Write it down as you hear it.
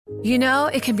You know,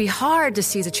 it can be hard to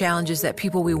see the challenges that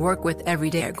people we work with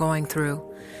every day are going through.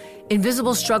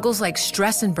 Invisible struggles like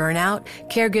stress and burnout,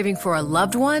 caregiving for a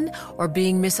loved one, or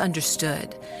being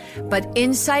misunderstood. But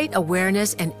insight,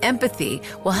 awareness, and empathy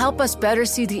will help us better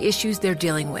see the issues they're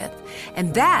dealing with.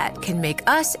 And that can make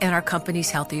us and our companies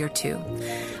healthier too.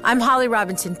 I'm Holly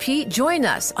Robinson Peete. Join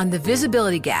us on The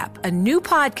Visibility Gap, a new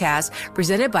podcast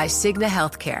presented by Cigna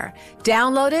Healthcare.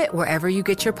 Download it wherever you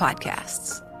get your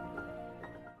podcasts.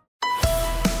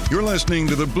 You're listening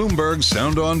to the Bloomberg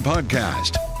Sound On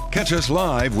podcast. Catch us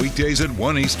live weekdays at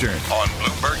 1 Eastern on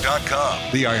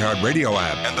Bloomberg.com, the iHeartRadio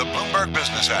app, and the Bloomberg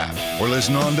Business app, or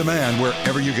listen on demand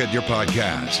wherever you get your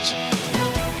podcasts.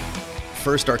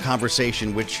 First, our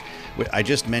conversation, which I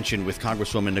just mentioned with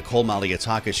Congresswoman Nicole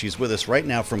Malliotakis. She's with us right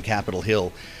now from Capitol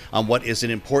Hill on what is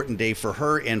an important day for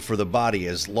her and for the body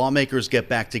as lawmakers get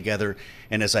back together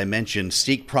and, as I mentioned,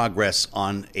 seek progress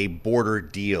on a border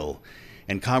deal.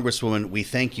 And Congresswoman, we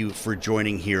thank you for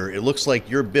joining here. It looks like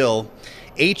your bill,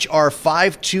 H.R.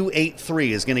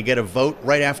 5283, is going to get a vote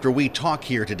right after we talk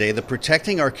here today. The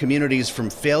Protecting Our Communities from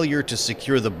Failure to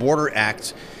Secure the Border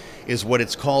Act is what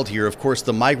it's called here. Of course,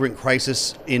 the migrant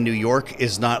crisis in New York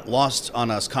is not lost on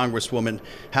us, Congresswoman.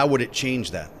 How would it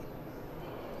change that?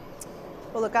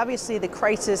 Well, look, obviously the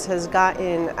crisis has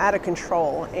gotten out of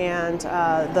control, and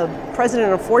the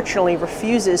president unfortunately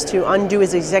refuses to undo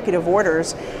his executive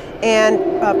orders. And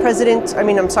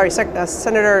Senator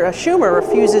Schumer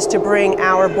refuses to bring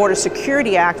our Border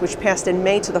Security Act, which passed in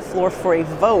May, to the floor for a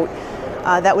vote.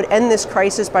 That would end this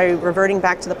crisis by reverting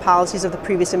back to the policies of the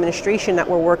previous administration that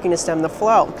were working to stem the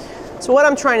flow. So what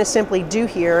I'm trying to simply do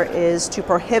here is to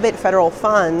prohibit federal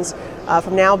funds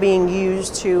from now being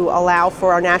used to allow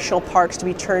for our national parks to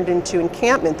be turned into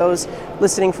encampment. Those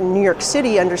listening from New York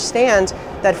City understand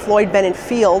that Floyd Bennett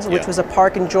Field, which was a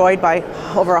park enjoyed by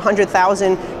over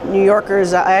 100,000 New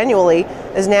Yorkers annually,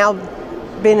 is now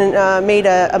been made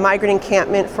a migrant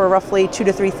encampment for roughly 2,000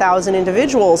 to 3,000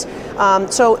 individuals.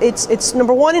 So it's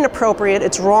number one, inappropriate.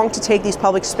 It's wrong to take these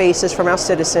public spaces from our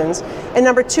citizens. And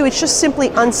number two, it's just simply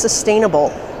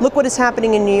unsustainable. Look what is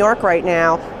happening in New York right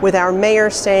now with our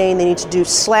mayor saying they need to do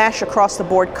slash across the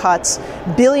board cuts,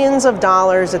 billions of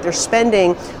dollars that they're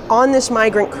spending on this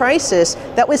migrant crisis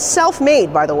that was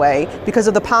self-made, by the way, because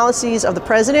of the policies of the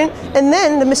president and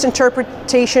then the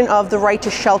misinterpretation of the right to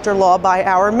shelter law by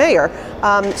our mayor.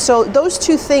 So those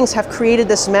two things have created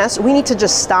this mess. We need to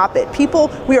just stop it. People,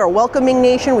 we are a welcoming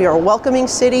nation. We are a welcoming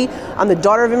city. I'm the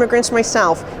daughter of immigrants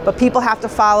myself, but people have to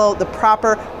follow the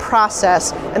proper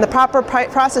process. And the proper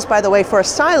process, by the way, for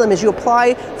asylum is you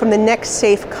apply from the next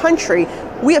safe country.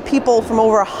 We have people from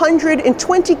over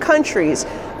 120 countries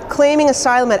claiming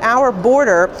asylum at our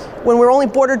border when we're only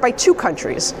bordered by 2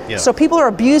 countries. Yeah. So people are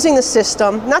abusing the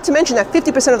system, not to mention that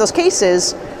 50% of those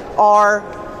cases are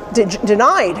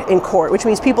denied in court, which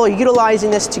means people are utilizing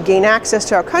this to gain access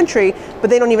to our country, but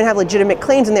they don't even have legitimate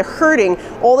claims, and they're hurting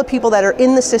all the people that are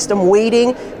in the system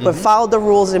waiting, but followed the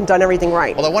rules and have done everything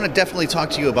right. Well, I want to definitely talk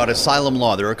to you about asylum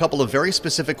law. There are a couple of very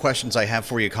specific questions I have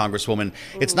for you, Congresswoman.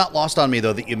 It's not lost on me,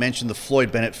 though, that you mentioned the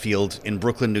Floyd Bennett Field in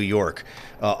Brooklyn, New York,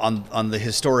 on the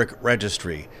historic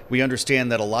registry. We understand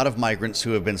that a lot of migrants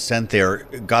who have been sent there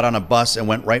got on a bus and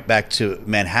went right back to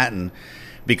Manhattan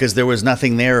because there was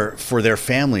nothing there for their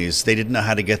families. They didn't know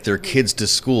how to get their kids to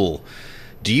school.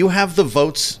 Do you have the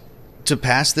votes to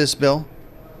pass this bill?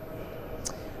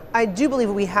 I do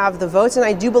believe we have the votes, and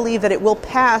I do believe that it will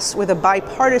pass with a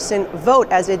bipartisan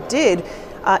vote, as it did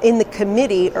in the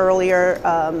committee earlier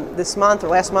this month or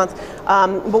last month.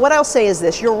 But what I'll say is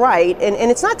this, you're right, and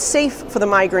it's not safe for the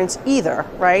migrants either,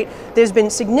 right? There's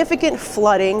been significant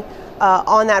flooding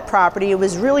on that property. It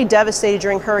was really devastated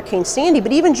during Hurricane Sandy,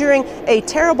 but even during a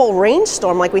terrible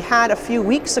rainstorm like we had a few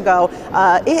weeks ago,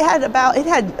 it had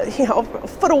a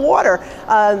foot of water.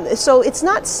 So it's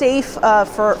not safe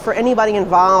for anybody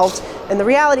involved. And the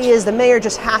reality is the mayor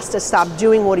just has to stop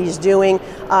doing what he's doing,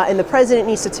 and the president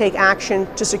needs to take action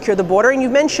to secure the border. And you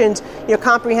mentioned,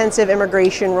 comprehensive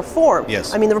immigration reform.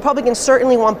 Yes. I mean, the Republicans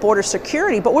certainly want border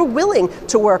security, but we're willing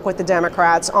to work with the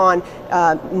Democrats on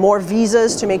more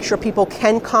visas to make sure people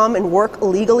can come and work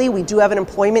legally. We do have an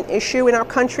employment issue in our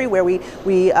country where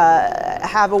we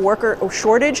have a worker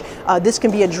shortage. This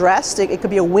can be addressed. It could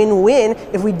be a win-win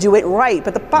if we do it right.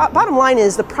 But the bottom line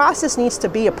is the process needs to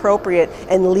be appropriate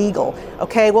and legal.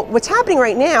 Okay, well, what's happening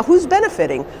right now, who's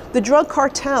benefiting? The drug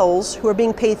cartels who are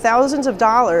being paid thousands of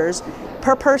dollars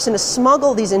per person to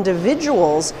smuggle these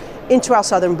individuals into our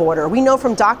southern border. We know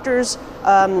from Doctors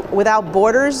Without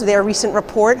Borders, their recent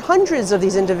report, hundreds of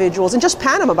these individuals, in just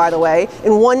Panama, by the way,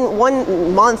 in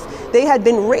one month, they had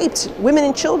been raped, women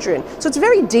and children. So it's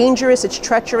very dangerous, it's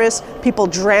treacherous. People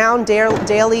drown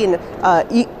daily, and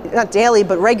not daily,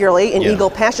 but regularly in Eagle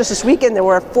Pass. Just this weekend, there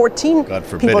were 14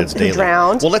 people who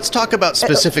drowned. Well, let's talk about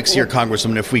specifics here,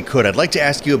 Congresswoman, if we could. I'd like to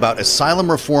ask you about asylum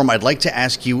reform. I'd like to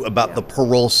ask you about the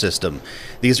parole system.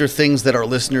 These are things that our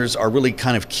listeners are really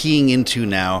kind of keying into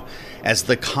now as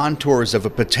the contours of a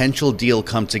potential deal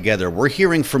come together. We're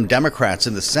hearing from Democrats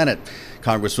in the Senate,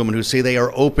 Congresswoman, who say they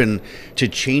are open to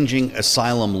changing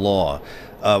asylum law.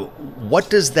 What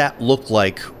does that look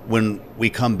like when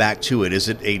we come back to it? Is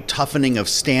it a toughening of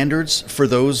standards for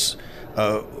those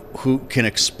who can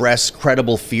express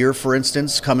credible fear, for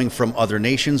instance, coming from other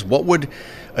nations? What would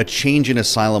a change in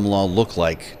asylum law look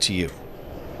like to you?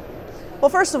 Well,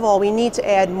 first of all, we need to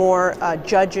add more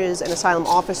judges and asylum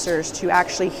officers to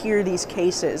actually hear these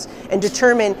cases and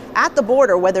determine at the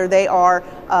border whether they are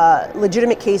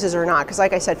legitimate cases or not. Because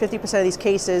like I said, 50% of these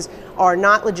cases are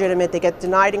not legitimate. They get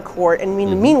denied in court. And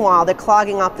meanwhile, they're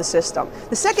clogging up the system.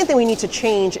 The second thing we need to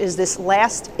change is this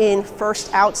last in,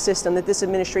 first out system that this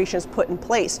administration has put in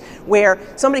place, where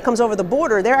somebody comes over the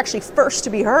border, they're actually first to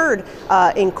be heard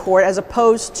in court as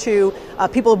opposed to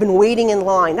people who have been waiting in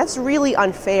line. That's really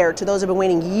unfair to those who have been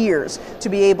waiting years to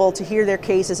be able to hear their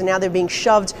cases, and now they're being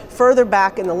shoved further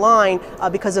back in the line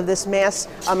because of this mass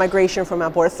migration from our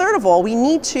border. Third of all, we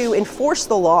need to enforce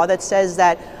the law that says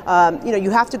that you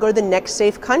have to go to the next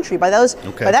safe country. By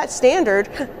that standard,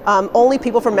 only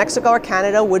people from Mexico or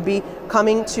Canada would be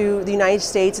coming to the United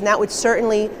States, and that would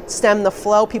certainly stem the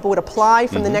flow. People would apply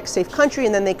from the next safe country,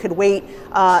 and then they could wait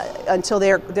until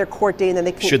their court date, and then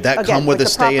they can. Should that come with a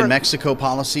stay in Mexico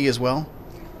policy as well?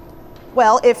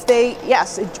 Well, it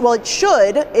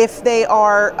should if they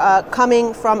are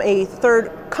coming from a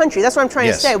third country. That's what I'm trying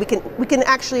to say. We can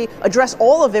actually address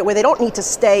all of it where they don't need to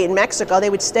stay in Mexico. They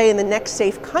would stay in the next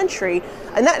safe country.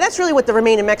 And that's really what the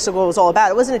Remain in Mexico was all about.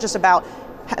 It wasn't just about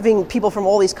having people from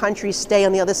all these countries stay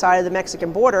on the other side of the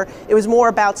Mexican border. It was more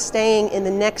about staying in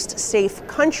the next safe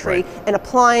country and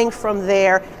applying from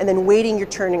there and then waiting your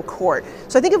turn in court.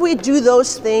 So I think if we do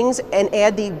those things and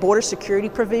add the border security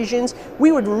provisions,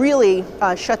 we would really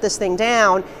shut this thing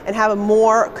down and have a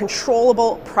more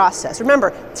controllable process.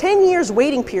 Remember, 10 years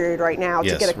waiting period right now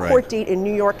to get a court date in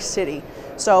New York City.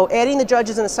 So adding the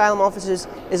judges and asylum officers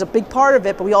is a big part of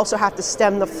it, but we also have to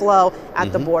stem the flow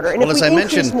at the border. And if we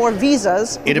increase more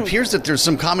visas... It appears that there's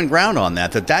some common ground on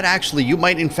that actually you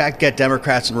might in fact get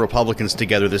Democrats and Republicans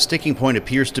together. The sticking point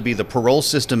appears to be the parole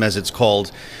system, as it's called,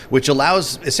 which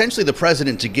allows essentially the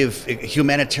president to give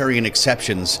humanitarian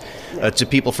exceptions to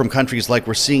people from countries like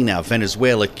we're seeing now,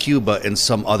 Venezuela, Cuba, and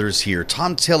some others here.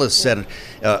 Thom Tillis has said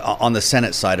on the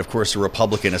Senate side, of course, a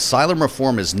Republican, asylum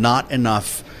reform is not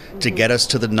enough to get us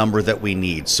to the number that we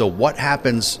need. So what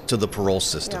happens to the parole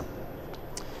system?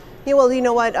 Yeah, well, you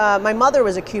know what? My mother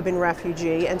was a Cuban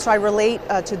refugee, and so I relate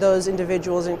to those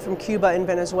individuals from Cuba and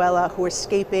Venezuela who are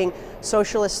escaping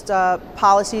socialist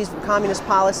policies, communist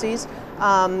policies.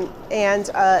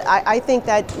 I think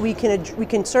that we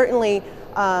can certainly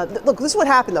look. This is what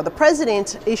happened, though. The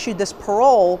president issued this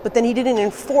parole, but then he didn't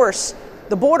enforce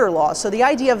the border laws. So the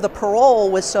idea of the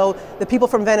parole was so the people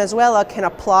from Venezuela can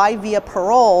apply via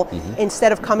parole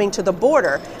instead of coming to the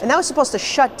border. And that was supposed to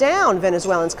shut down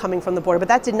Venezuelans coming from the border, but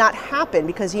that did not happen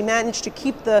because he managed to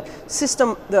keep the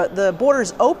system, the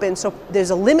borders open, so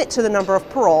there's a limit to the number of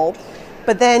parole,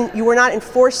 but then you were not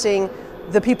enforcing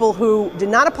the people who did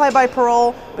not apply by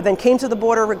parole, but then came to the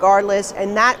border regardless,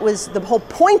 and that was the whole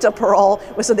point of parole,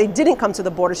 was so they didn't come to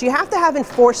the border. So you have to have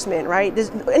enforcement, right?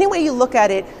 Any way you look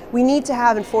at it, we need to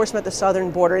have enforcement at the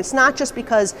southern border. It's not just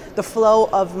because the flow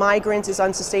of migrants is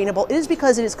unsustainable, it is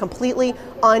because it is completely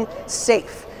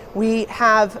unsafe. We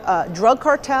have drug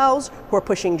cartels who are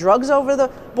pushing drugs over the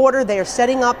border. They are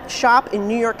setting up shop in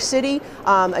New York City.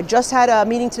 I just had a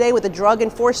meeting today with the Drug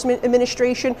Enforcement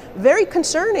Administration. Very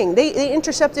concerning. They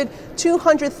intercepted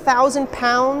 200,000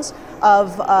 pounds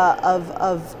of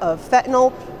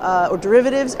fentanyl or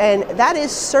derivatives, and that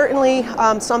is certainly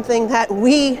something that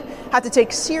we have to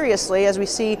take seriously as we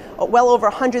see well over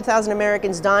 100,000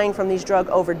 Americans dying from these drug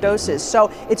overdoses. So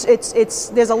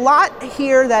there's a lot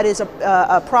here that is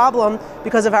a problem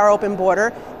because of our open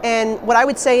border. And what I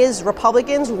would say is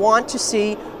Republicans want to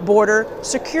see border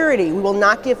security. We will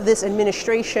not give this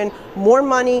administration more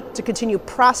money to continue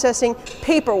processing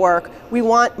paperwork. We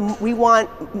want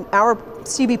our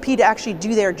CBP to actually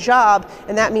do their job,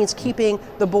 and that means keeping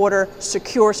the border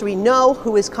secure so we know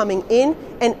who is coming in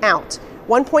and out.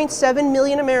 1.7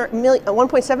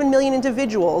 million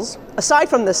individuals, aside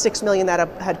from the 6 million that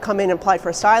had come in and applied for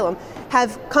asylum,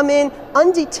 have come in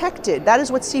undetected. That is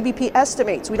what CBP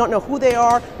estimates. We don't know who they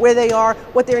are, where they are,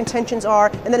 what their intentions are,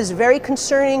 and that is very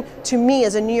concerning to me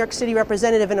as a New York City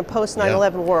representative in a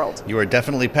post-9/11 world. You are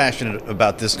definitely passionate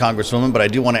about this, Congresswoman, but I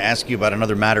do want to ask you about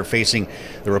another matter facing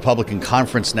the Republican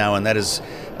conference now, and that is,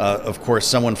 of course,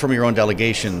 someone from your own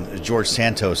delegation, George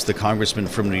Santos, the congressman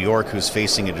from New York, who's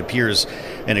facing, it appears,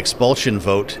 an expulsion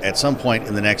vote at some point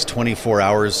in the next 24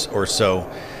 hours or so.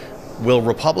 Will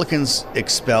Republicans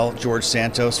expel George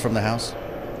Santos from the House?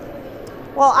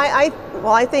 Well,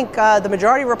 I think the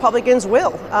majority of Republicans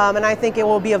will, and I think it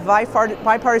will be a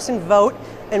bipartisan vote,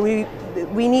 and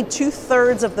we need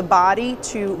 2/3 of the body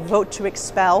to vote to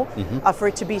expel for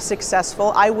it to be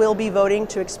successful. I will be voting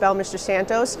to expel Mr.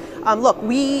 Santos. Look,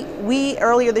 we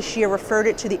earlier this year referred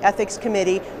it to the Ethics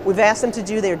Committee. We've asked them to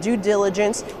do their due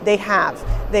diligence. They have.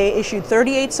 They issued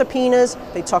 38 subpoenas.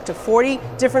 They talked to 40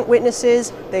 different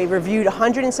witnesses. They reviewed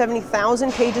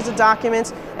 170,000 pages of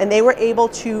documents, and they were able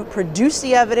to produce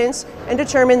the evidence and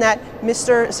determine that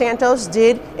Mr. Santos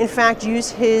did, in fact, use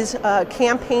his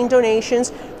campaign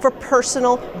donations for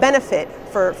personal benefit,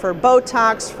 for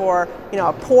Botox, for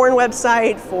a porn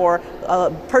website, for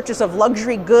purchase of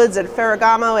luxury goods at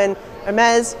Ferragamo and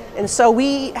Hermes, and so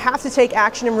we have to take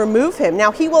action and remove him.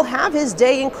 Now, he will have his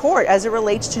day in court as it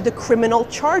relates to the criminal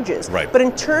charges. Right. But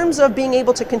in terms of being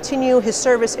able to continue his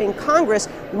service in Congress,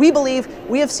 we believe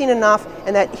we have seen enough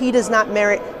and that he does not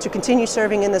merit to continue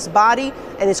serving in this body,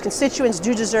 and his constituents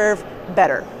do deserve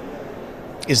better.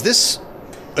 Is this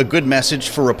a good message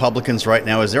for Republicans right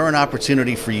now? Is there an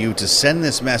opportunity for you to send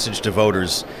this message to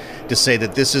voters to say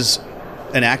that this is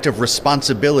an act of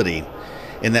responsibility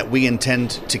and that we intend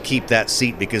to keep that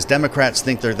seat, because Democrats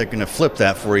think they're going to flip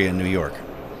that for you in New York?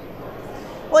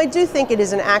 Well, I do think it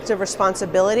is an act of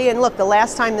responsibility. And look, the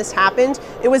last time this happened,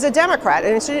 it was a Democrat,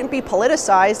 and it shouldn't be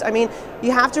politicized. I mean,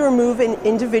 you have to remove an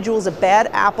individual as a bad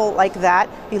apple like that.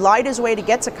 He lied his way to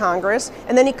get to Congress,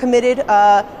 and then he committed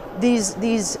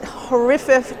these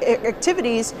horrific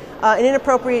activities, an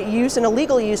inappropriate use and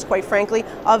illegal use, quite frankly,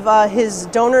 of his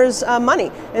donors'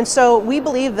 money. And so we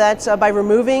believe that by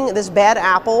removing this bad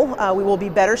apple, we will be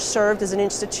better served as an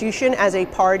institution, as a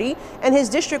party, and his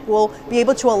district will be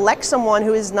able to elect someone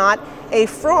who is not a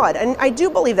fraud. And I do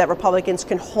believe that Republicans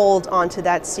can hold on to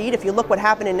that seat. If you look what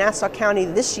happened in Nassau County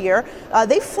this year,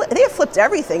 they have flipped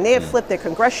everything. They have flipped their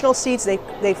congressional seats,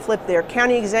 they flipped their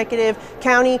county executive,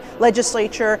 county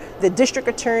legislature, the district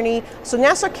attorney. So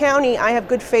Nassau County, I have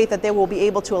good faith that they will be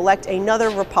able to elect another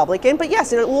Republican. But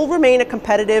yes, it will remain a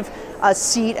competitive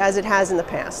seat as it has in the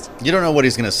past. You don't know what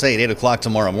he's going to say at 8 o'clock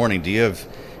tomorrow morning.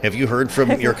 Have you heard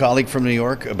from your colleague from New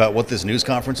York about what this news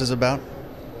conference is about?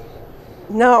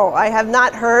 No, I have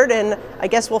not heard, and I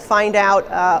guess we'll find out.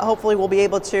 Hopefully we'll be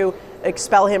able to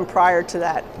expel him prior to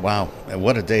that. Wow,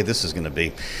 what a day this is going to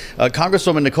be.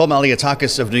 Congresswoman Nicole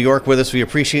Malliotakis of New York with us. We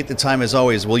appreciate the time as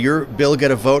always. Will your bill get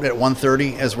a vote at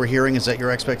 1:30 as we're hearing? Is that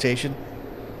your expectation?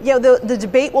 Yeah, the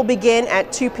debate will begin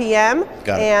at 2 p.m.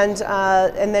 Got it.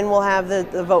 And then we'll have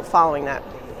the vote following that.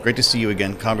 Great to see you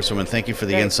again, Congresswoman. Thank you for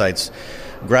the insights.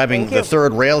 Grabbing the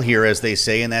third rail here, as they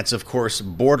say, and that's, of course,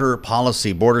 border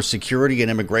policy, border security and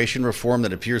immigration reform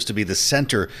that appears to be the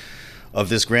center of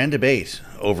this grand debate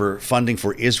over funding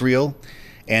for Israel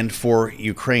and for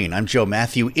Ukraine. I'm Joe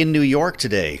Matthew in New York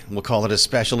today. We'll call it a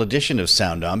special edition of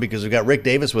Sound On because we've got Rick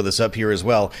Davis with us up here as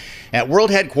well. At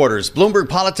World Headquarters, Bloomberg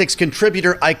Politics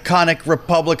contributor, iconic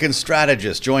Republican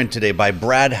strategist, joined today by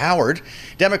Brad Howard,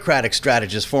 Democratic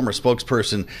strategist, former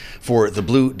spokesperson for the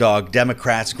Blue Dog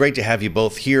Democrats. Great to have you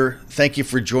both here. Thank you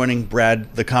for joining,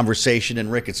 Brad, the conversation.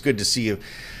 And Rick, it's good to see you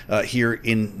here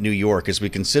in New York as we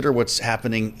consider what's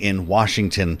happening in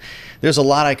Washington. There's a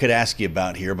lot I could ask you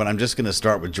about here, but I'm just going to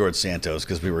start with George Santos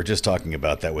because we were just talking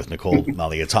about that with Nicole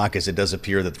Malliotakis. It does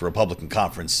appear that the Republican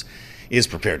conference is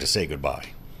prepared to say goodbye.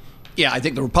 Yeah, I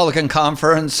think the Republican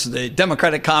conference, the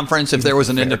Democratic conference, if there was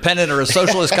an independent or a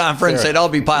socialist conference, they'd all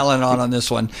be piling on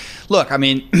this one. Look, I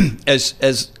mean, as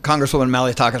Congresswoman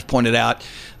Malliotakis pointed out,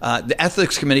 the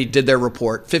Ethics Committee did their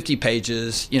report, 50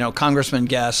 pages. You know, Congressman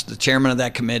Guest, the chairman of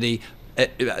that committee,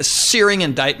 a searing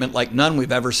indictment like none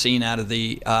we've ever seen out of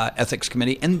the Ethics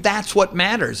Committee. And that's what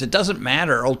matters. It doesn't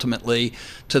matter ultimately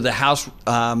to the House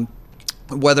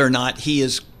whether or not he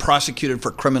is prosecuted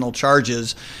for criminal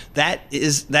charges. That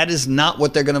is not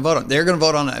what they're going to vote on. They're going to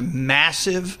vote on a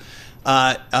massive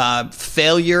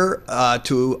failure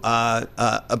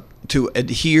to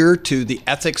adhere to the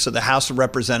ethics of the House of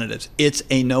Representatives. It's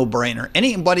a no-brainer.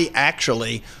 Anybody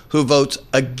actually who votes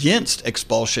against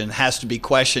expulsion has to be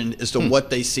questioned as to what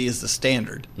they see as the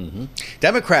standard. Mm-hmm.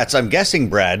 Democrats, I'm guessing,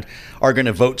 Brad, are going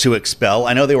to vote to expel.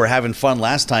 I know they were having fun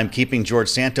last time keeping George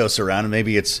Santos around, and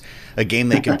maybe it's a game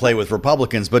they can play with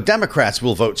Republicans, but Democrats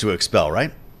will vote to expel,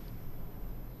 right?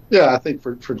 Yeah, I think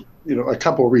for a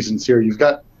couple of reasons here. You've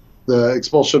got the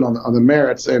expulsion on the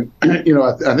merits, and I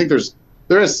think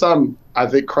there is some, I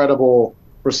think, credible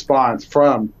response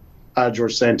from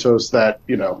George Santos that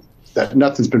that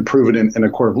nothing's been proven in a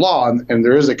court of law, and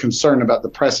there is a concern about the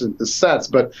precedent this sets.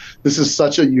 But this is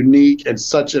such a unique and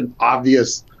such an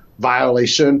obvious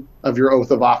violation of your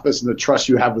oath of office and the trust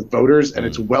you have with voters, and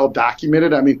it's well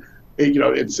documented. I mean,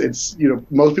 it's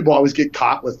most people always get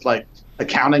caught with like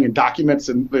accounting and documents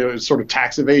and sort of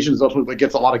tax evasion is ultimately what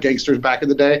gets a lot of gangsters back in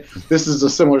the day. This is a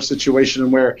similar situation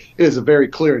where it is a very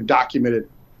clear and documented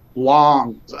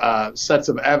long sets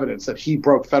of evidence that he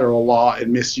broke federal law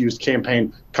and misused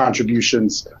campaign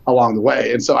contributions along the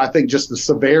way. And so I think just the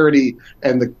severity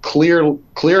and the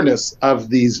clearness of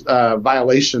these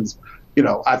violations,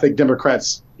 I think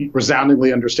Democrats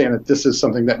resoundingly understand that this is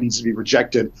something that needs to be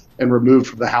rejected and removed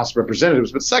from the House of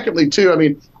Representatives. But secondly, too, I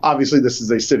mean, obviously this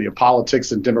is a city of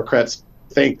politics, and Democrats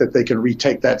think that they can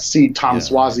retake that seat. Tom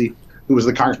Suozzi, who was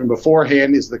the congressman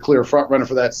beforehand, is the clear front runner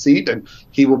for that seat, and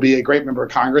he will be a great member of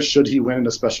Congress should he win in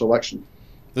a special election.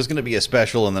 There's going to be a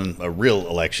special and then a real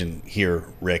election here,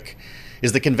 Rick.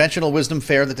 Is the conventional wisdom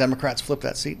fair that Democrats flip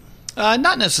that seat?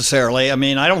 Not necessarily. I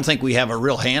mean, I don't think we have a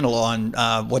real handle on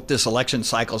what this election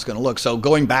cycle is going to look. So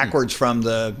going backwards from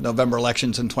the November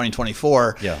elections in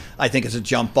 2024, I think it's a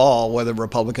jump ball whether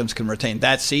Republicans can retain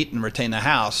that seat and retain the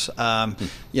House.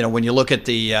 When you look at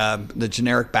the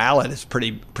generic ballot, it's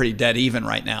pretty dead even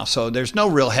right now. So there's no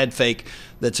real head fake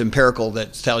that's empirical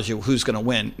that tells you who's going to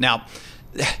win. Now,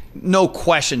 no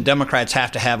question, Democrats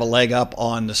have to have a leg up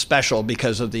on the special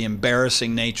because of the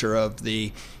embarrassing nature of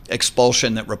the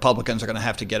expulsion that Republicans are going to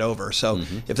have to get over. So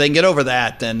if they can get over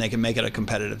that, then they can make it a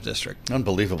competitive district.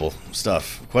 Unbelievable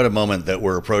stuff. Quite a moment that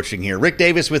we're approaching here. Rick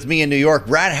Davis with me in New York,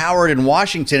 Brad Howard in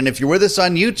Washington. And if you're with us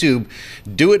on YouTube,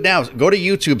 do it now. Go to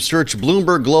YouTube, search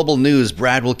Bloomberg Global News.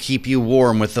 Brad will keep you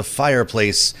warm with the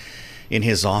fireplace in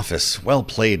his office. Well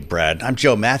played, Brad. I'm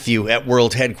Joe Matthew at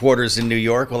World Headquarters in New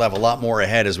York. We'll have a lot more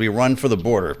ahead as we run for the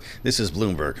border. This is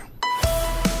Bloomberg.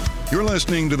 You're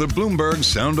listening to the Bloomberg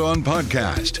Sound On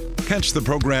podcast. Catch the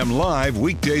program live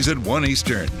weekdays at 1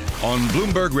 Eastern on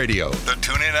Bloomberg Radio, the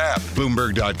TuneIn app,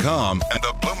 Bloomberg.com, and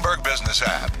the Bloomberg Business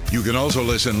app. You can also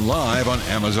listen live on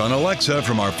Amazon Alexa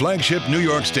from our flagship New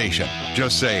York station.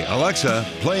 Just say, Alexa,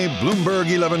 play Bloomberg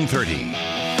 1130.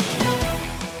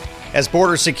 As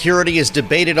border security is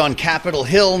debated on Capitol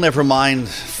Hill, never mind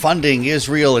funding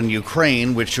Israel and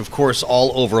Ukraine, which of course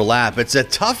all overlap, it's a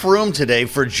tough room today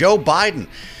for Joe Biden.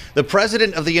 The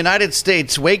President of the United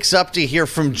States wakes up to hear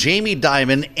from Jamie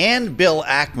Dimon and Bill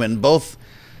Ackman, both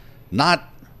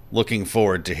not looking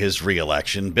forward to his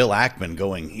reelection. Bill Ackman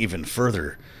going even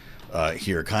further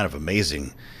here, kind of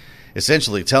amazing,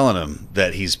 essentially telling him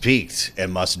that he's peaked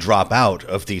and must drop out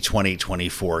of the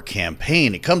 2024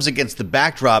 campaign. It comes against the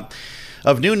backdrop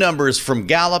of new numbers from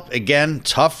Gallup. Again,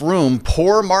 tough room.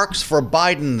 Poor marks for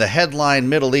Biden. The headline: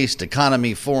 Middle East,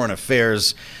 economy, foreign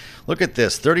affairs. Look at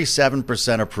this,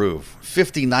 37% approve,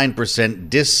 59%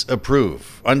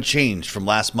 disapprove, unchanged from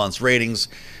last month's ratings,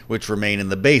 which remain in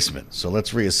the basement. So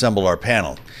let's reassemble our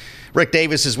panel. Rick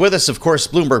Davis is with us, of course,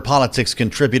 Bloomberg Politics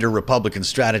contributor, Republican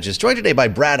strategist, joined today by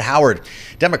Brad Howard,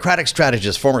 Democratic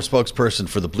strategist, former spokesperson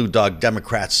for the Blue Dog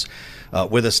Democrats,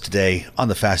 with us today on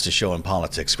the fastest show in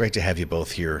politics. Great to have you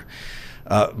both here.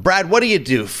 Brad, what do you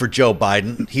do for Joe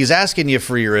Biden? He's asking you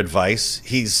for your advice.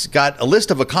 He's got a list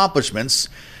of accomplishments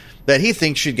that he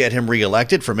thinks should get him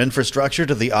reelected, from infrastructure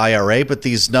to the IRA, but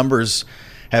these numbers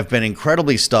have been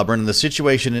incredibly stubborn, and the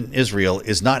situation in Israel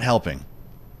is not helping.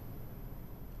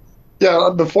 Yeah,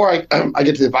 before I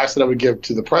get to the advice that I would give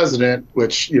to the president,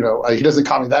 which, he doesn't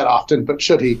call me that often, but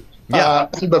should he? Yeah.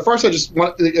 But first, I just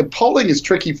want polling is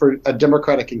tricky for a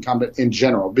Democratic incumbent in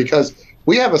general, because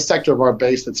we have a sector of our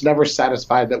base that's never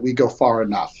satisfied that we go far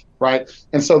enough, right?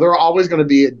 And so they're always going to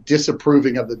be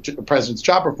disapproving of the president's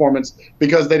job performance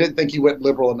because they didn't think he went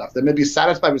liberal enough. They may be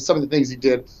satisfied with some of the things he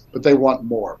did, but they want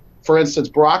more. For instance,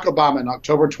 Barack Obama in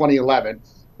October 2011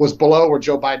 was below where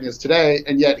Joe Biden is today,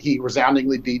 and yet he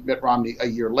resoundingly beat Mitt Romney a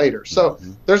year later. So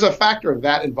there's a factor of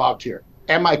that involved here.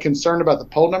 Am I concerned about the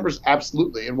poll numbers?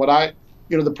 Absolutely. And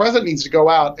the president needs to go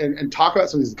out and talk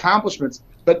about some of these accomplishments,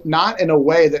 but not in a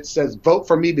way that says, vote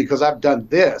for me because I've done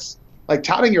this, like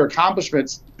touting your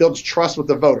accomplishments builds trust with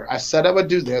the voter. I said I would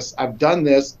do this. I've done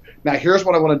this. Now here's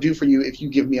what I want to do for you if you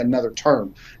give me another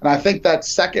term. And I think that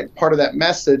second part of that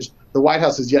message, the White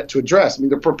House has yet to address. I mean,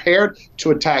 they're prepared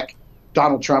to attack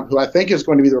Donald Trump, who I think is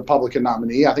going to be the Republican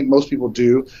nominee. I think most people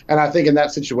do. And I think in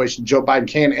that situation, Joe Biden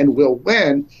can and will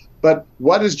win. But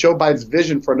what is Joe Biden's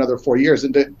vision for another 4 years?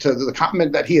 And to the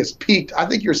comment that he has peaked, I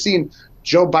think you're seeing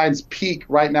Joe Biden's peak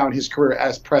right now in his career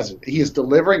as president. He is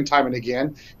delivering time and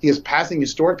again. He is passing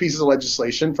historic pieces of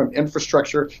legislation, from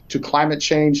infrastructure to climate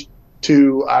change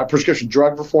to prescription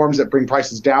drug reforms that bring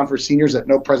prices down for seniors that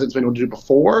no president's been able to do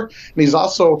before. And he's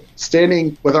also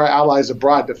standing with our allies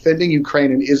abroad, defending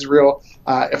Ukraine and Israel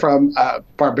from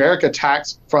barbaric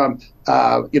attacks from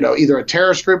either a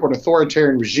terrorist group or an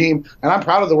authoritarian regime. And I'm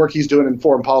proud of the work he's doing in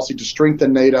foreign policy to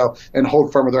strengthen NATO and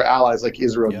hold firm with our allies like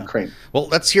Israel and Ukraine. Well,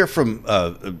 let's hear from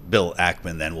Bill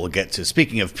Ackman then. We'll get to,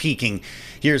 speaking of peaking,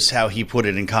 here's how he put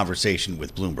it in conversation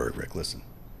with Bloomberg. Rick, listen.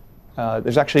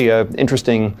 There's actually an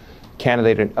interesting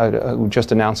candidate who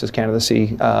just announced his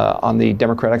candidacy on the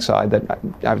Democratic side that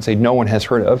I would say no one has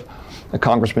heard of, a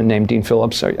congressman named Dean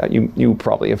Phillips. You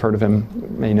probably have heard of him,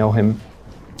 may know him.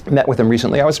 Met with him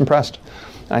recently. I was impressed.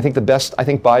 I think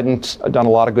Biden's done a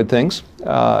lot of good things,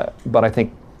 but I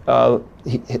think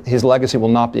his legacy will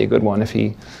not be a good one if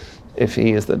he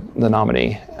is the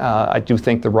nominee. I do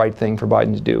think the right thing for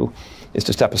Biden to do is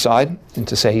to step aside and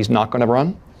to say he's not going to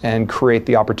run and create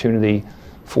the opportunity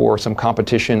for some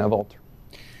competition of alternatives.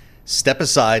 Step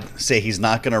aside, say he's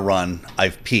not going to run.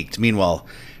 I've peaked. Meanwhile,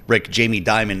 Rick, Jamie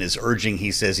Dimon is urging,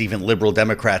 he says, even liberal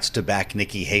Democrats to back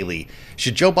Nikki Haley.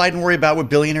 Should Joe Biden worry about what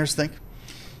billionaires think?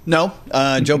 No,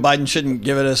 Joe Biden shouldn't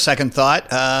give it a second thought,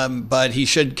 but he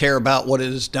should care about what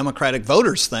his Democratic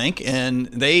voters think. And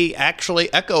they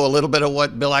actually echo a little bit of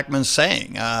what Bill Ackman's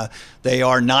saying. They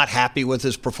are not happy with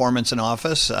his performance in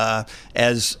office.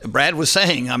 As Brad was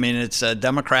saying, I mean, it's a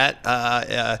Democrat.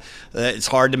 It's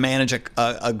hard to manage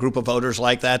a group of voters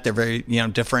like that. They're very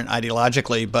different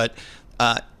ideologically, but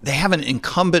they have an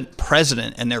incumbent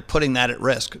president, and they're putting that at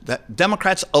risk. That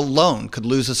Democrats alone could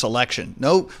lose this election.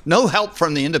 No help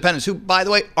from the independents, who, by the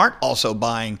way, aren't also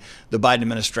buying the Biden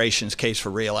administration's case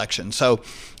for re-election. So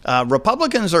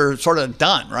Republicans are sort of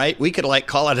done, right? We could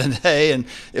call it a day, and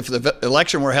if the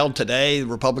election were held today,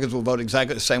 Republicans will vote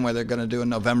exactly the same way they're going to do in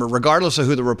November, regardless of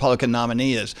who the Republican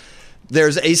nominee is.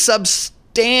 There's a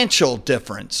substantial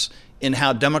difference in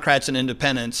how Democrats and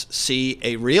independents see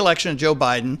a re-election of Joe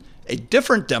Biden, a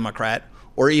different Democrat,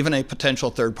 or even a potential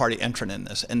third-party entrant in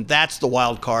this. And that's the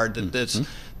wild card that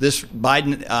this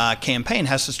Biden campaign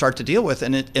has to start to deal with.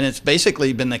 And it's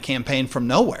basically been the campaign from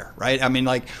nowhere, right? I mean,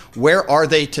 where are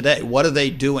they today? What are they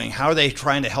doing? How are they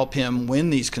trying to help him win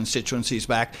these constituencies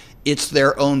back? It's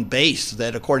their own base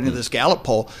that, according to this Gallup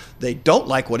poll, they don't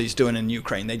like what he's doing in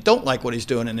Ukraine. They don't like what he's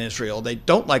doing in Israel. They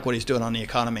don't like what he's doing on the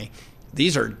economy.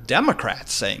 These are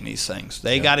Democrats saying these things.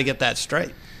 They got to get that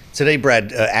straight. Today,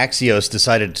 Brad, Axios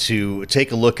decided to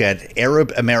take a look at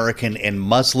Arab American and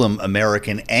Muslim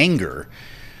American anger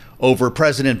over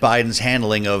President Biden's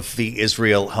handling of the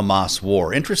Israel-Hamas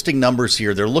war. Interesting numbers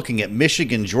here. They're looking at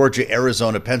Michigan, Georgia,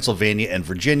 Arizona, Pennsylvania, and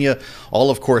Virginia,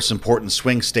 all, of course, important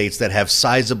swing states that have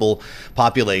sizable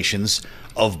populations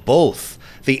of both.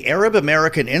 The Arab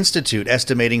American Institute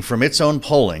estimating from its own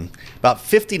polling, about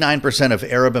 59% of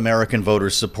Arab American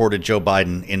voters supported Joe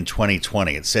Biden in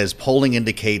 2020. It says polling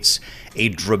indicates a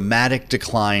dramatic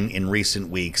decline in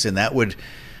recent weeks, and that would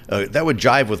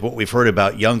jive with what we've heard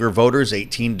about younger voters,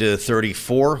 18 to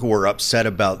 34, who are upset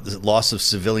about the loss of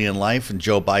civilian life and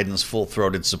Joe Biden's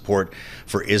full-throated support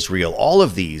for Israel. All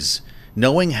of these,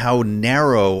 knowing how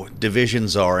narrow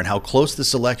divisions are and how close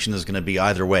this election is going to be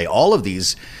either way, all of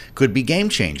these could be game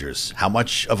changers. How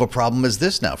much of a problem is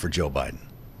this now for Joe Biden?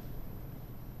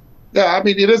 Yeah, I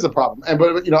mean, it is a problem.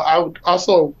 But I would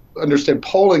also understand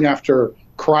polling after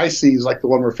crises like the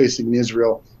one we're facing in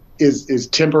Israel is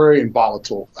temporary and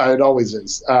volatile. It always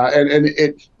is. And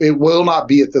it will not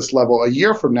be at this level a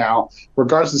year from now,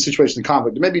 regardless of the situation of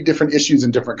conflict. There may be different issues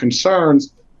and different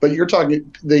concerns, but you're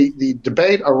talking the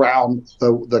debate around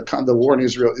the war in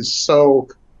Israel is so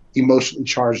emotionally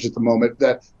charged at the moment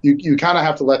that you kind of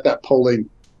have to let that polling,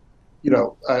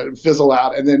 fizzle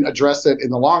out and then address it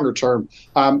in the longer term.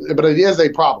 But it is a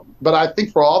problem. But I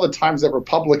think for all the times that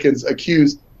Republicans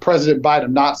accuse President Biden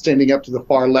of not standing up to the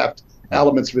far left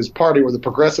elements of his party or the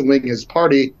progressive wing of his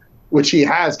party, which he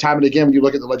has time and again when you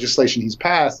look at the legislation he's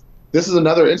passed, this is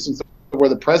another instance where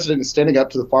the president is standing up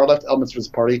to the far left elements of his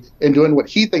party and doing what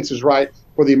he thinks is right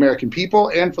for the American people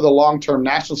and for the long-term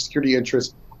national security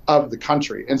interests of the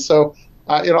country. And so,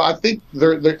 I think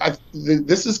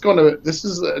this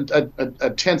is a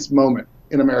tense moment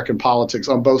in American politics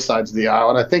on both sides of the aisle.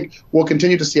 And I think we'll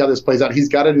continue to see how this plays out. He's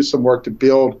got to do some work to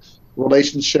build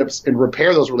relationships and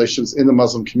repair those relationships in the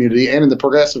Muslim community and in the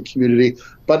progressive community.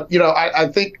 But, I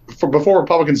think before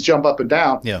Republicans jump up and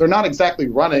down, they're not exactly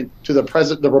running to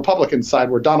the Republican side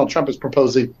where Donald Trump is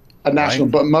proposing a national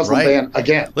Muslim ban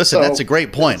again. Listen, that's a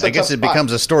great point. I guess it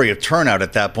becomes a story of turnout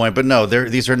at that point. But no,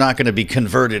 these are not going to be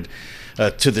converted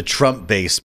to the Trump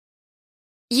base.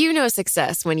 You know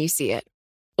success when you see it.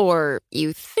 Or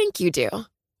you think you do.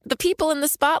 The people in the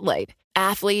spotlight.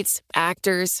 Athletes,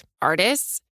 actors,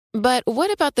 artists. But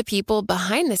what about the people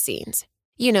behind the scenes?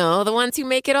 You know, the ones who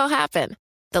make it all happen.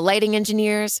 The lighting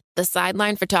engineers, the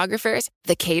sideline photographers,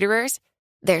 the caterers.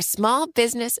 They're small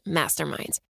business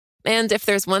masterminds. And if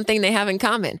there's one thing they have in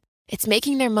common, it's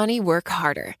making their money work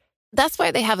harder. That's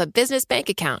why they have a business bank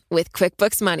account with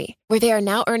QuickBooks Money, where they are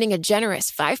now earning a generous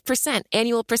 5%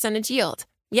 annual percentage yield.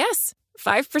 Yes,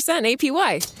 5%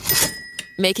 APY.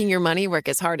 Making your money work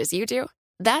as hard as you do?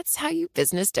 That's how you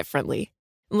business differently.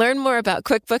 Learn more about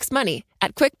QuickBooks Money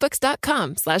at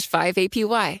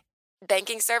quickbooks.com/5APY.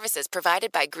 Banking services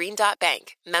provided by Green Dot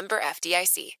Bank, member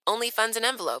FDIC. Only funds and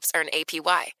envelopes earn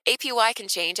APY. APY can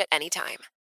change at any time.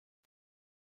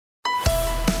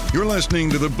 You're listening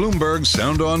to the Bloomberg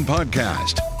Sound On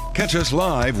podcast. Catch us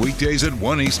live weekdays at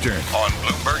 1 Eastern on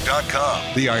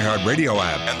Bloomberg.com, the iHeartRadio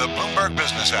app, and the Bloomberg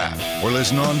Business app. Or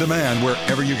listen on demand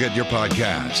wherever you get your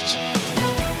podcasts.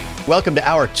 Welcome to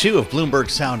Hour 2 of Bloomberg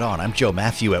Sound On. I'm Joe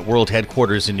Matthew at World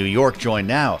Headquarters in New York, joined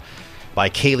now by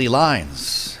Kayleigh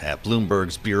Lines at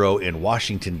Bloomberg's Bureau in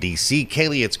Washington, D.C.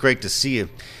 Kayleigh, it's great to see you.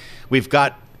 We've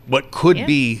got what could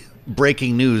be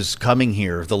breaking news coming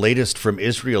here. The latest from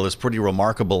Israel is pretty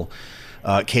remarkable.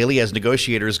 Kayleigh, as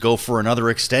negotiators go for another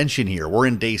extension here. We're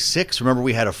in day 6. Remember,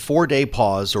 we had a 4-day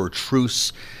pause or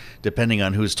truce, depending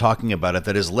on who's talking about it,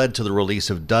 that has led to the release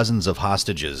of dozens of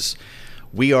hostages.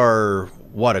 We are,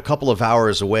 a couple of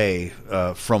hours away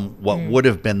from what would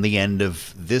have been the end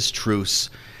of this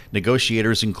truce.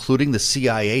 Negotiators, including the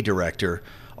CIA director,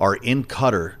 are in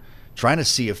Qatar trying to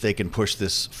see if they can push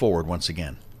this forward once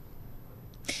again.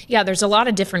 Yeah, there's a lot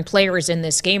of different players in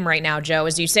this game right now, Joe.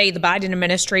 As you say, the Biden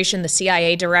administration, the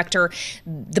CIA director,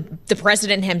 the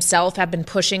president himself have been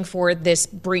pushing for this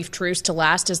brief truce to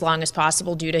last as long as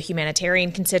possible due to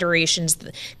humanitarian considerations.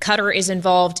 Qatar is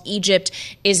involved. Egypt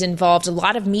is involved. A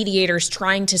lot of mediators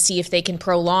trying to see if they can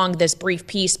prolong this brief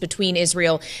peace between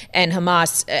Israel and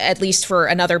Hamas, at least for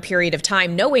another period of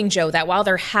time, knowing, Joe, that while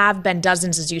there have been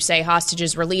dozens, as you say,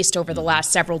 hostages released over the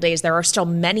last several days, there are still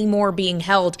many more being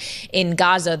held in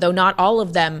Gaza, though not all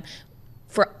of them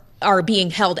are being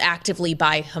held actively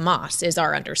by Hamas, is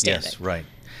our understanding. Yes, right.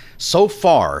 So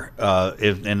far,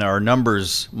 and our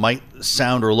numbers might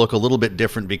sound or look a little bit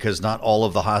different because not all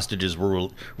of the hostages were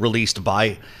released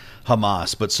by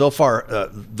Hamas, but so far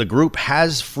the group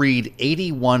has freed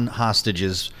 81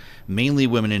 hostages, mainly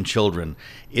women and children.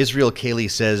 Israel,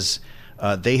 Kayleigh, says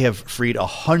they have freed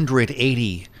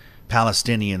 180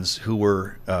 Palestinians who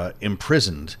were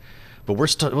imprisoned. But we're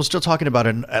still talking about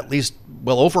at least,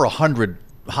 over 100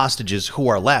 hostages who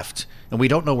are left, and we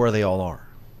don't know where they all are.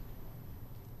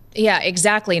 Yeah,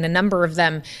 exactly. And a number of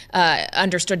them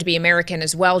understood to be American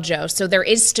as well, Joe. So there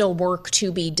is still work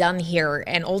to be done here,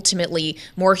 and ultimately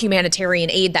more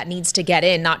humanitarian aid that needs to get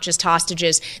in, not just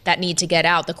hostages that need to get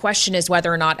out. The question is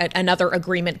whether or not another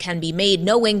agreement can be made,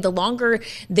 knowing the longer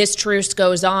this truce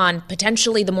goes on,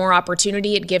 potentially the more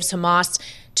opportunity it gives Hamas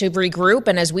to regroup.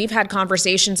 And as we've had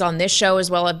conversations on this show,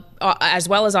 as well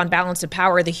as on Balance of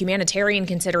Power, the humanitarian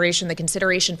consideration, the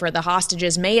consideration for the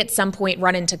hostages may at some point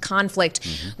run into conflict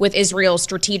with Israel's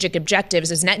strategic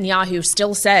objectives, as Netanyahu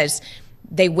still says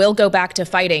they will go back to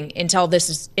fighting until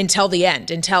the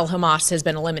end, until Hamas has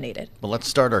been eliminated. Well, let's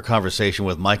start our conversation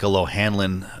with Michael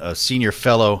O'Hanlon, a senior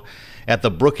fellow at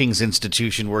the Brookings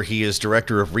Institution, where he is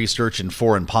director of research and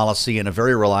foreign policy and a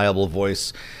very reliable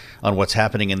voice on what's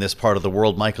happening in this part of the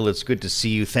world. Michael, it's good to see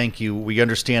you. Thank you. We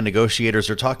understand negotiators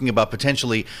are talking about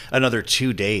potentially another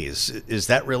 2 days. Is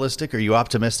that realistic? Are you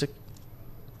optimistic?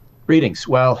 Greetings.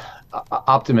 Well,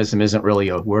 optimism isn't really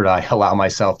a word I allow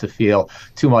myself to feel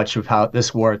too much about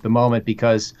this war at the moment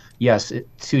because, yes,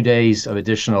 2 days of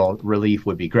additional relief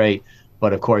would be great.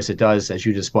 But of course, it does, as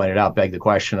you just pointed out, beg the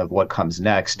question of what comes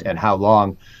next and how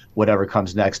long whatever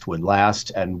comes next would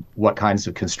last and what kinds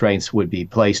of constraints would be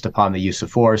placed upon the use of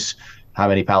force how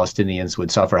many Palestinians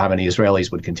would suffer, how many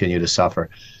Israelis would continue to suffer.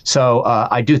 So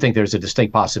I do think there's a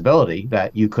distinct possibility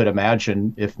that you could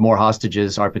imagine if more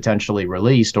hostages are potentially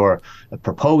released or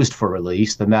proposed for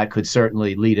release, then that could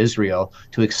certainly lead Israel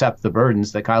to accept the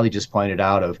burdens that Kylie just pointed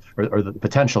out or the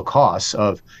potential costs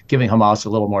of giving Hamas a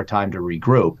little more time to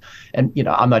regroup. And,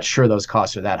 I'm not sure those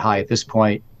costs are that high at this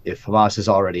point. If Hamas has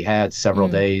already had several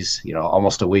days,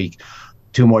 almost a week,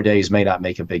 2 more days may not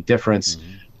make a big difference.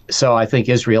 So I think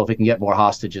Israel, if it can get more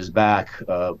hostages back,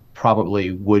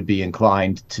 probably would be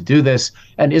inclined to do this.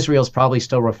 And Israel's probably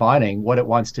still refining what it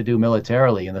wants to do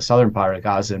militarily in the southern part of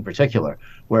Gaza in particular,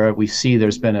 where we see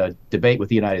there's been a debate with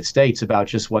the United States about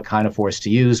just what kind of force to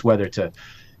use, whether to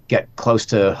get close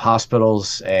to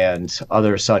hospitals and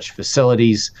other such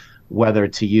facilities, whether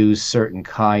to use certain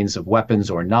kinds of weapons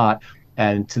or not.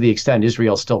 And to the extent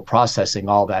Israel's still processing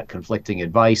all that conflicting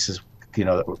advice,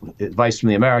 advice from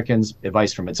the Americans,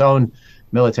 advice from its own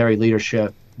military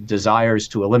leadership, desires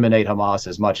to eliminate Hamas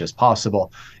as much as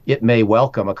possible, it may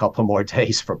welcome a couple more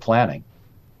days for planning.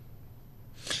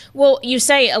 Well, you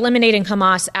say eliminating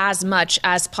Hamas as much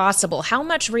as possible. How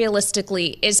much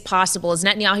realistically is possible? As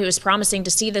Netanyahu is promising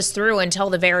to see this through until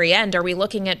the very end, are we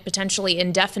looking at potentially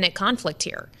indefinite conflict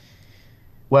here?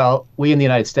 Well, we in the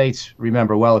United States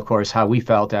remember well, of course, how we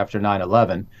felt after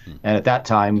 9/11. And at that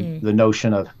time, the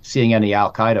notion of seeing any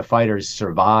al-Qaeda fighters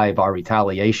survive our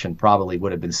retaliation probably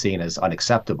would have been seen as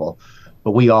unacceptable.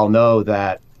 But we all know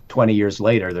that 20 years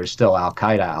later, there's still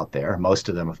al-Qaeda out there. Most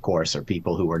of them, of course, are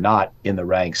people who were not in the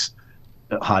ranks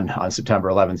on September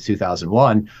 11th,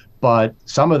 2001. But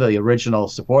some of the original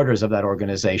supporters of that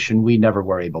organization, we never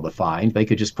were able to find. They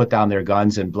could just put down their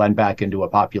guns and blend back into a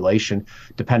population.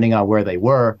 Depending on where they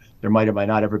were, there might or might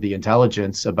not ever be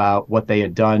intelligence about what they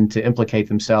had done to implicate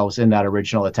themselves in that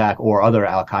original attack or other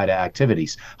al-Qaeda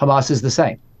activities. Hamas is the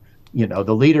same.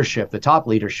 The leadership, the top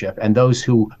leadership, and those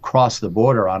who crossed the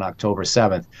border on October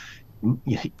 7th,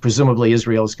 presumably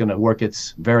Israel is going to work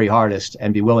its very hardest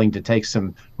and be willing to take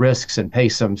some risks and pay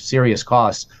some serious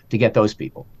costs to get those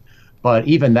people. But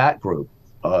even that group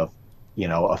of,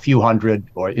 a few hundred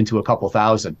or into a couple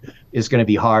thousand is going to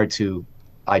be hard to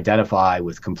identify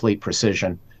with complete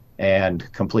precision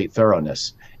and complete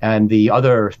thoroughness. And the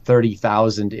other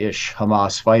 30,000-ish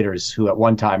Hamas fighters who at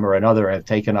one time or another have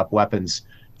taken up weapons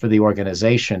for the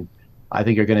organization, I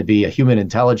think are going to be a human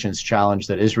intelligence challenge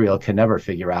that Israel can never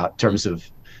figure out in terms of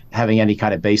having any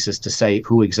kind of basis to say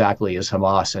who exactly is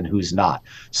Hamas and who's not.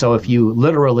 So if you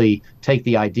literally take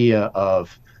the idea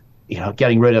of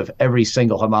getting rid of every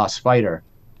single Hamas fighter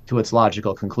to its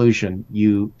logical conclusion,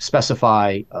 you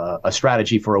specify a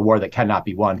strategy for a war that cannot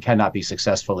be won, cannot be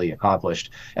successfully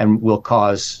accomplished, and will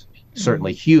cause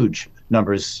certainly huge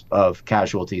numbers of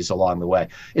casualties along the way.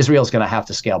 Israel's going to have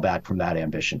to scale back from that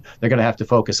ambition. They're going to have to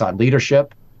focus on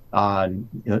leadership, on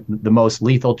the most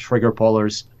lethal trigger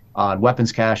pullers, on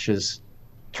weapons caches,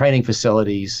 training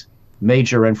facilities,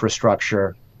 major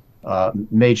infrastructure,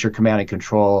 major command and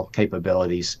control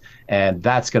capabilities, and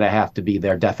that's going to have to be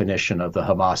their definition of the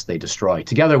Hamas they destroy,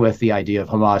 together with the idea of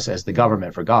Hamas as the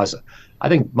government for Gaza. I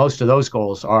think most of those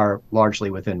goals are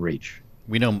largely within reach.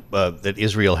 We know that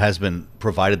Israel has been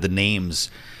provided the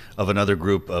names of another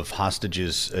group of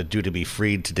hostages due to be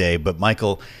freed today, but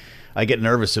Michael, I get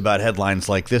nervous about headlines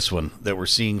like this one that we're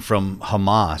seeing from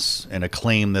Hamas and a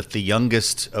claim that the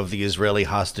youngest of the Israeli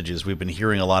hostages, we've been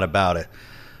hearing a lot about it,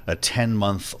 a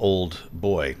 10-month-old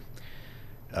boy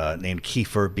named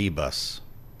Kiefer Bibas.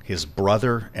 His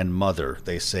brother and mother,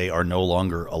 they say, are no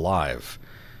longer alive.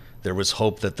 There was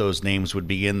hope that those names would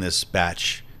be in this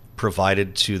batch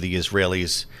provided to the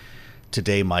Israelis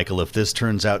today. Michael, if this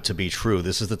turns out to be true,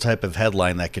 this is the type of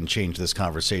headline that can change this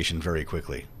conversation very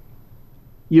quickly.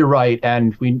 You're right.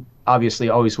 And we obviously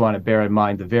always want to bear in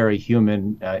mind the very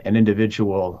human and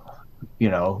individual,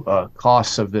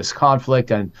 costs of this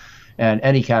conflict. And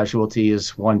any casualty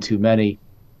is one too many.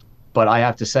 But I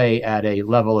have to say, at a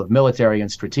level of military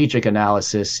and strategic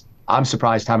analysis, I'm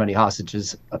surprised how many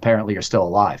hostages apparently are still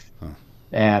alive.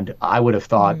 And I would have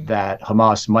thought that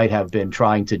Hamas might have been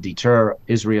trying to deter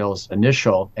Israel's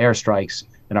initial airstrikes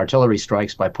and artillery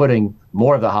strikes by putting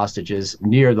more of the hostages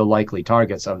near the likely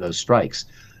targets of those strikes.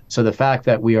 So the fact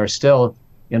that we are still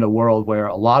in a world where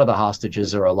a lot of the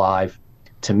hostages are alive,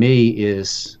 to me,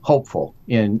 is hopeful.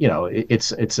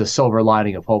 It's a silver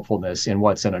lining of hopefulness in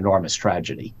what's an enormous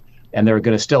tragedy. And there are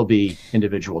going to still be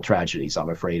individual tragedies, I'm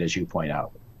afraid, as you point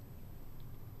out.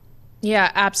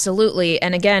 Yeah, absolutely.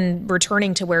 And again,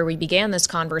 returning to where we began this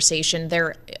conversation,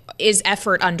 there is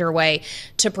effort underway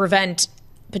to prevent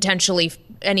potentially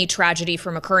any tragedy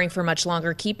from occurring for much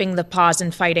longer, keeping the pause in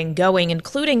fighting going,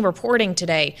 including reporting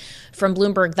today from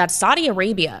Bloomberg that Saudi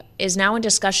Arabia is now in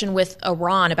discussion with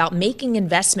Iran about making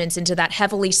investments into that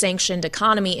heavily sanctioned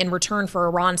economy in return for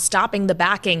Iran stopping the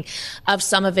backing of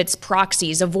some of its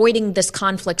proxies, avoiding this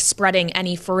conflict spreading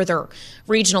any further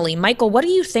regionally. Michael, what do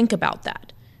you think about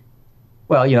that?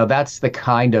 Well, that's the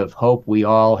kind of hope we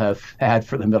all have had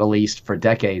for the Middle East for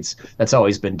decades. That's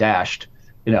always been dashed.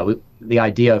 The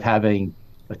idea of having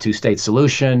a two-state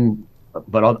solution,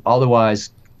 but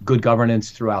otherwise good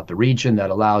governance throughout the region that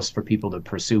allows for people to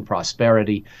pursue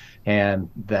prosperity and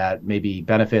that maybe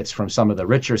benefits from some of the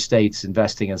richer states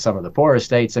investing in some of the poorer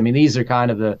states. I mean, these are kind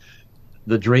of the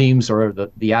dreams or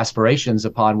the aspirations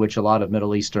upon which a lot of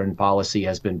Middle Eastern policy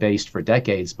has been based for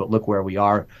decades. But look where we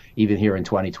are even here in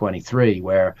 2023,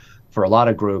 where for a lot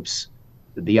of groups,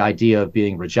 the idea of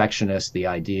being rejectionist, the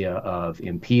idea of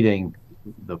impeding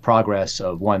the progress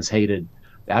of one's hated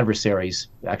adversaries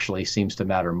actually seems to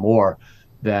matter more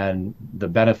than the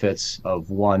benefits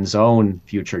of one's own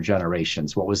future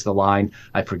generations. What was the line?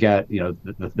 I forget,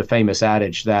 the famous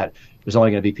adage that there's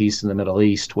only going to be peace in the Middle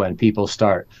East when people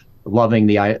start loving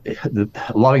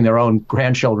loving their own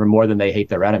grandchildren more than they hate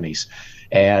their enemies,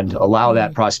 and allow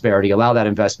that prosperity, allow that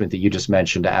investment that you just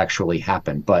mentioned to actually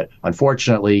happen. But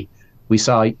unfortunately, we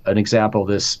saw an example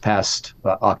this past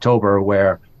October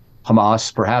where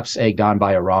Hamas, perhaps egged on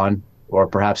by Iran, or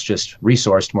perhaps just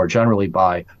resourced more generally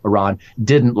by Iran,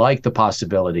 didn't like the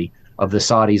possibility of the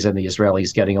Saudis and the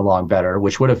Israelis getting along better,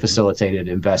 which would have facilitated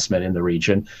investment in the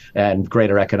region and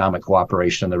greater economic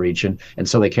cooperation in the region. And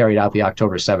so they carried out the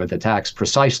October 7th attacks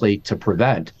precisely to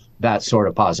prevent that sort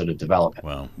of positive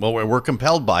development. Well, we're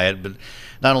compelled by it, but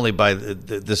not only by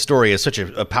the story as such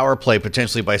a power play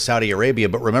potentially by Saudi Arabia,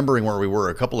 but remembering where we were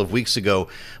a couple of weeks ago,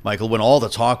 Michael, when all the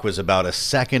talk was about a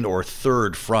second or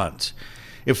third front.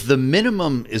 If the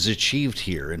minimum is achieved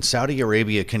here and Saudi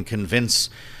Arabia can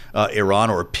convince Iran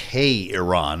or pay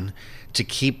Iran to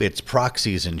keep its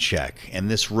proxies in check, and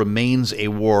this remains a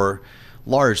war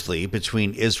largely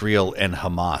between Israel and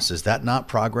Hamas, is that not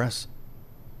progress?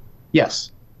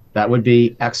 Yes, that would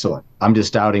be excellent. I'm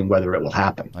just doubting whether it will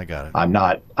happen. I got it. I'm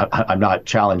not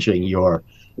challenging your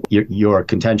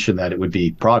contention that it would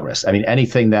be progress. I mean,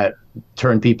 anything that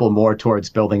turned people more towards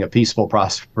building a peaceful,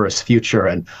 prosperous future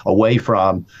and away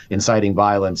from inciting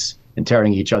violence and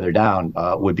tearing each other down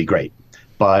would be great.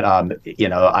 But,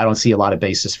 I don't see a lot of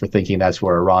basis for thinking that's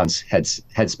where Iran's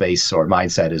headspace or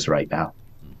mindset is right now.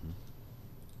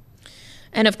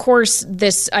 And of course,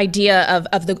 this idea of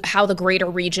how the greater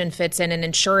region fits in and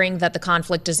ensuring that the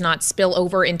conflict does not spill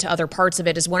over into other parts of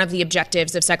it is one of the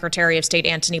objectives of Secretary of State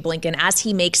Antony Blinken as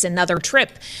he makes another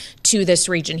trip to this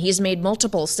region. He's made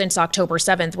multiple since October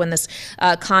 7th when this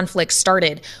conflict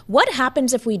started. What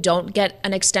happens if we don't get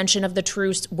an extension of the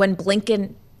truce when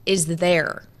Blinken is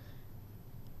there?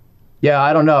 Yeah,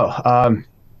 I don't know.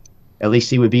 At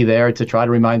least he would be there to try to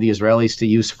remind the Israelis to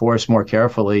use force more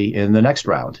carefully in the next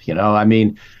round. I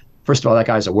mean, first of all, that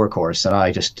guy's a workhorse, and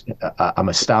I'm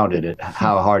astounded at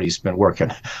how hard he's been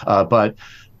working. But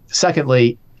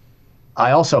secondly, I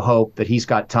also hope that he's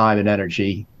got time and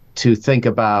energy to think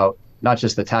about not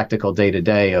just the tactical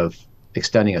day-to-day of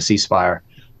extending a ceasefire,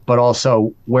 but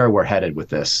also where we're headed with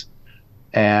this.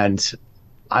 And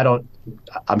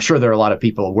I'm sure there are a lot of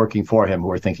people working for him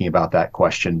who are thinking about that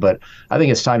question, but I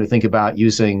think it's time to think about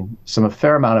using a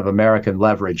fair amount of American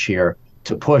leverage here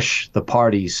to push the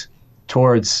parties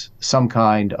towards some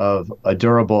kind of a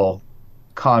durable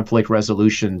conflict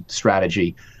resolution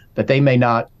strategy that they may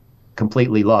not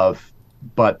completely love,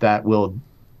 but that will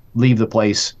leave the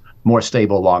place more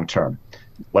stable long term.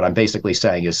 What I'm basically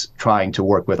saying is trying to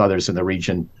work with others in the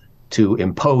region to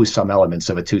impose some elements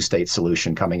of a two-state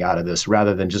solution coming out of this,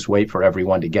 rather than just wait for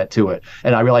everyone to get to it.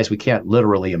 And I realize we can't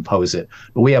literally impose it,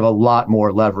 but we have a lot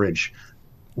more leverage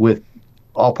with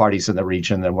all parties in the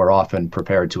region than we're often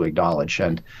prepared to acknowledge.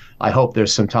 And I hope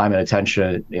there's some time and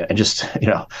attention and just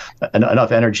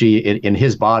enough energy in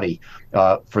his body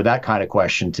for that kind of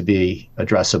question to be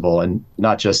addressable, and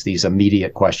not just these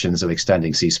immediate questions of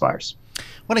extending ceasefires. I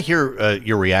want to hear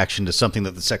your reaction to something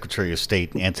that the Secretary of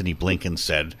State, Antony Blinken,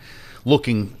 said.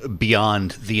 Looking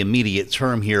beyond the immediate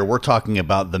term here, we're talking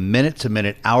about the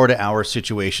minute-to-minute, hour-to-hour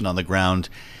situation on the ground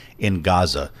in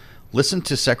Gaza. Listen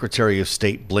to Secretary of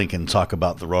State Blinken talk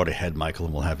about the road ahead, Michael,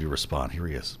 and we'll have you respond. Here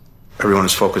he is. Everyone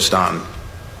is focused on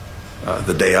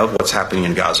the day of what's happening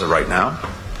in Gaza right now.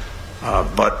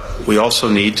 But we also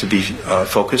need to be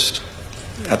focused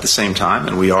at the same time,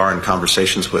 and we are in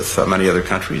conversations with many other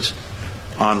countries,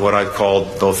 on what I've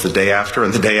called both the day after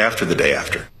and the day after the day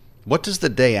after. What does the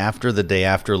day after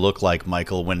look like,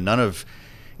 Michael, when none of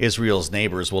Israel's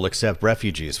neighbors will accept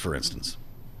refugees, for instance?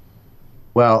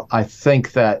 Well, I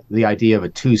think that the idea of a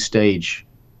two-stage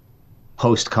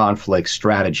post-conflict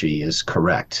strategy is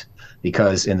correct,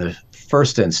 because in the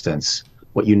first instance,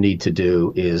 what you need to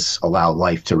do is allow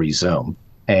life to resume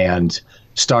and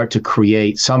start to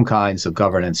create some kinds of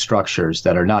governance structures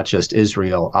that are not just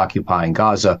Israel occupying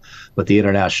Gaza, but the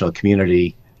international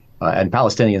community and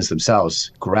Palestinians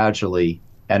themselves gradually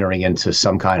entering into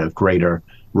some kind of greater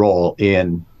role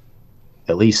in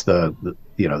at least the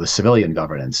civilian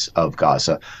governance of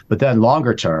Gaza. But then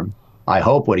longer term, I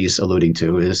hope what he's alluding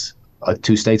to is a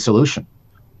two-state solution,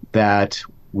 that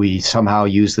we somehow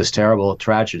use this terrible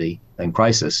tragedy and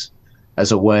crisis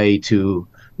as a way to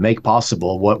make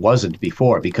possible what wasn't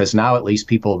before, because now at least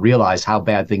people realize how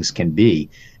bad things can be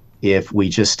if we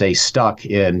just stay stuck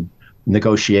in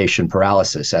negotiation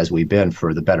paralysis, as we've been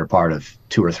for the better part of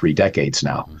 2 or 3 decades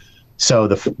now. So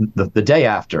the day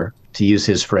after, to use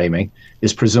his framing,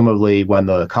 is presumably when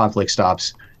the conflict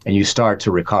stops and you start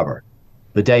to recover.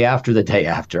 The day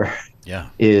after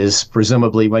is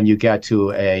presumably when you get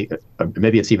to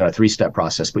maybe it's even a 3-step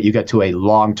process, but you get to a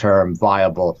long-term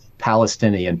viable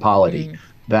Palestinian polity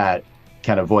that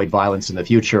can avoid violence in the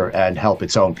future and help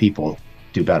its own people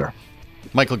do better.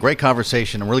 Michael, great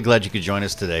conversation. I'm really glad you could join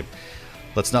us today.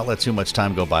 Let's not let too much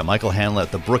time go by. Michael Hanlett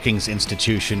at the Brookings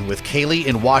Institution with Kaylee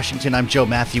in Washington. I'm Joe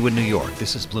Matthew in New York.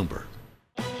 This is Bloomberg.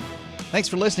 Thanks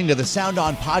for listening to the Sound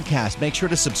On podcast. Make sure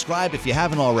to subscribe if you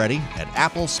haven't already at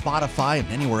Apple, Spotify, and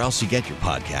anywhere else you get your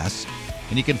podcasts.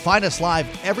 And you can find us live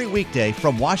every weekday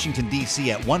from Washington,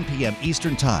 D.C. at 1 p.m.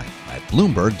 Eastern Time at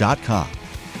Bloomberg.com.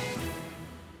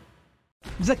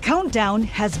 The countdown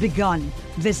has begun.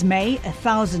 This May,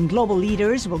 1,000 global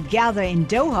leaders will gather in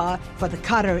Doha for the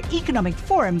Qatar Economic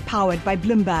Forum powered by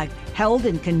Bloomberg, held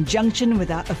in conjunction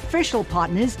with our official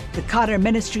partners, the Qatar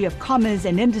Ministry of Commerce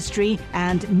and Industry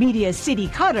and Media City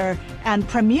Qatar, and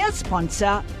premier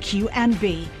sponsor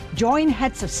QNB. Join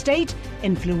heads of state,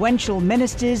 influential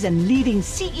ministers, and leading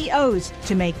CEOs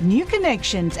to make new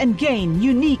connections and gain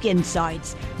unique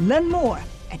insights. Learn more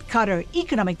at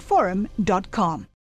QatarEconomicForum.com.